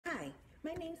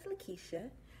Lakisha,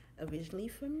 originally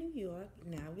from New York,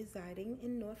 now residing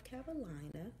in North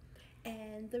Carolina.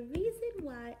 And the reason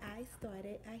why I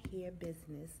started a hair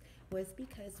business was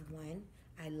because one,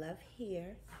 I love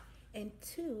hair, and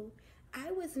two,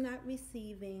 I was not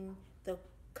receiving the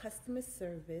customer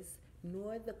service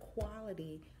nor the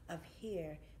quality of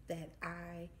hair that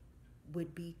I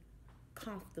would be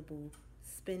comfortable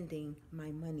spending my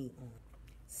money on.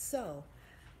 So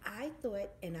I thought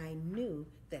and I knew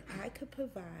that I could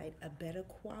provide a better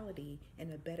quality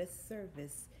and a better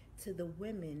service to the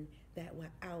women that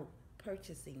were out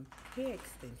purchasing hair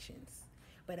extensions.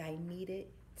 But I needed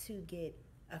to get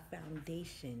a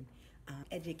foundation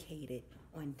educated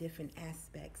on different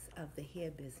aspects of the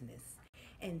hair business.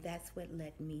 And that's what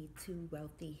led me to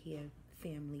Wealthy Hair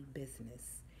Family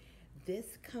Business.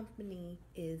 This company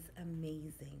is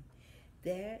amazing.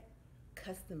 Their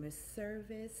customer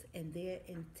service and their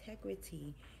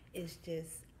integrity is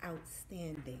just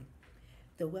outstanding.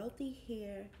 The Wealthy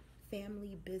Hair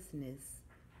Family Business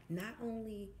not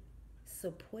only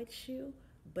supports you,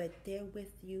 but they're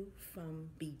with you from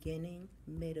beginning,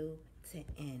 middle to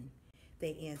end.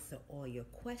 They answer all your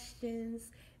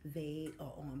questions. They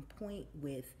are on point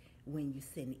with when you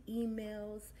send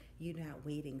emails. You're not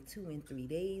waiting 2 and 3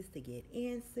 days to get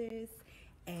answers.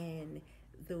 And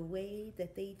the way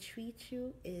that they treat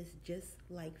you is just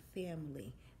like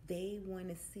family. They want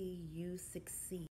to see you succeed.